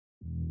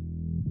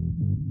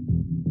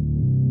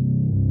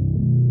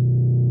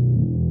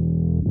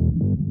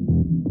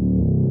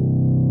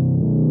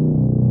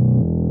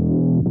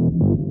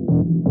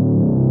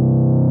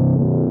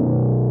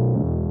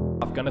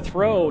to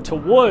throw to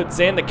Woods,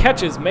 and the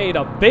catch is made.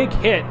 A big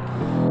hit.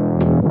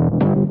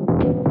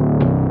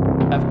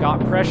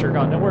 Got pressure,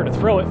 got nowhere to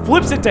throw it.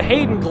 Flips it to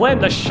Hayden Glenn,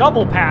 the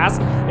shovel pass,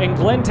 and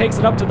Glenn takes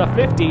it up to the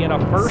 50 and a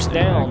first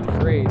down.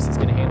 Graves is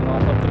going to hand it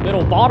off up the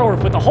middle.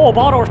 Bottorff with the hole.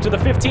 Bottorff to the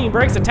 15,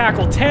 breaks a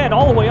tackle. 10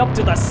 all the way up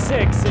to the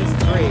 6 is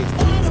Graves.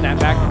 Snap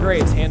back to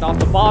Graves, hand off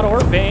to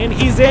Bottorff, and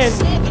he's in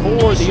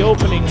for the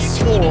opening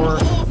score.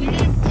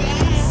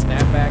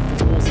 Snap back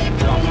to Wilson,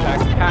 drops back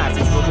to pass.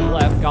 He's looking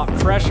left, got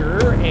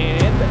pressure,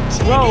 and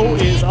throw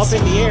is up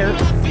in the air.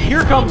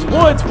 Here comes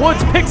Woods.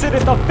 Woods picks it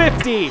at the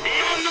 50.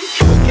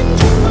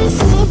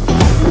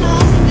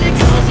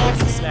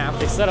 Snap,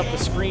 they set up the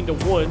screen to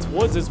Woods.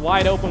 Woods is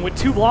wide open with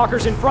 2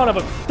 blockers in front of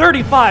him.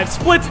 35,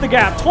 splits the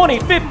gap. 20,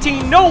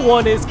 15, no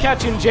one is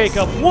catching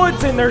Jacob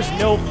Woods, and there's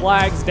no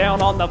flags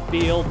down on the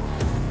field.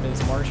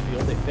 Ms.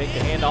 Marshfield, they fake the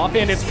handoff,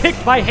 and it's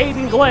picked by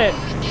Hayden Glenn.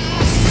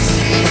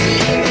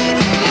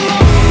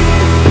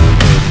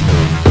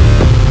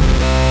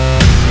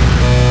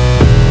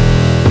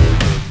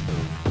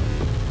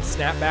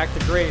 Snap back to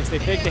Graves. They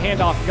fake the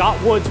handoff.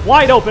 Got Woods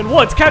wide open.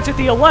 Woods catch at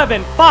the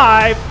 11.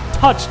 5.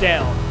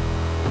 Touchdown.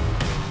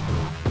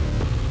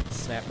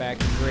 Snap back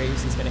to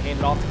Graves. He's going to hand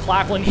it off to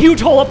Claflin. Huge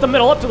hole up the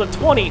middle, up to the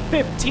 20,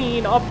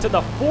 15, up to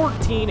the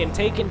 14, and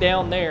taken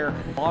down there.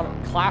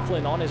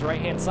 Claflin on his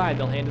right-hand side.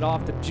 They'll hand it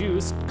off to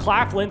Juice.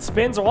 Claflin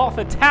spins off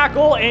a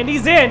tackle, and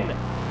he's in. And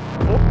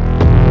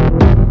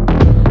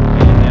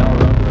now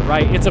run to the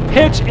right. It's a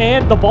pitch,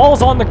 and the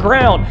ball's on the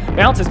ground.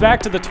 Bounces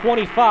back to the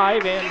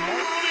 25, and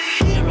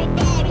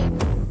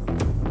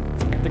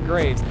to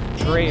Graves.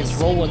 Graves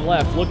rolling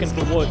left, looking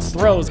for Woods.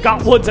 Throws,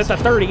 got Woods at the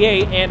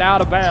 38 and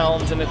out of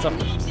bounds, and it's a...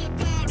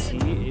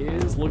 He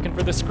is looking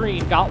for the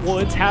screen. Got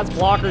Woods, has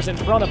blockers in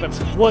front of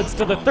him. Woods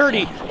to the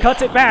 30,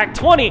 cuts it back.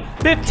 20,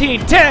 15,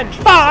 10,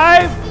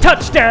 5,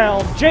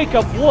 touchdown!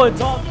 Jacob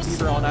Woods on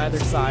receiver on either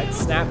side.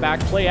 Snap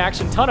back, play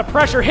action, ton of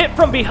pressure. Hit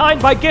from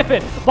behind by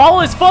Giffen. Ball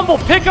is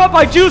fumbled, pick up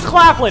by Juice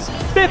Claflin.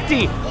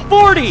 50,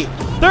 40,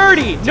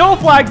 30, no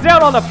flags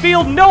down on the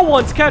field. No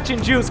one's catching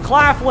Juice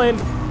Claflin.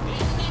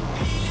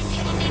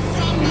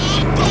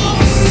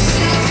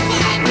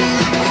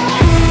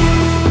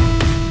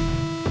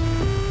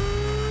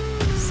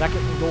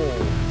 Second and goal.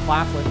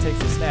 Claflin takes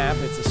the snap.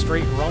 It's a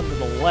straight run to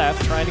the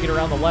left, trying to get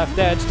around the left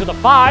edge to the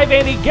 5,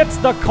 and he gets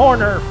the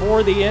corner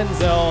for the end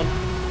zone.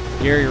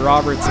 Gary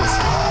Roberts is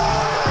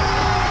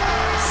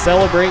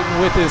celebrating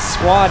with his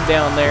squad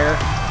down there.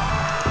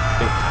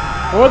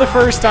 For the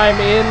first time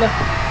in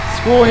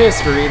school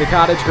history, the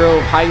Cottage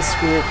Grove High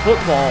School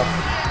football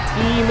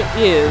team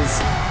is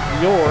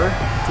your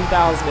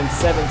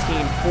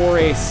 2017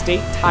 4A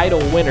state title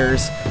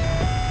winners.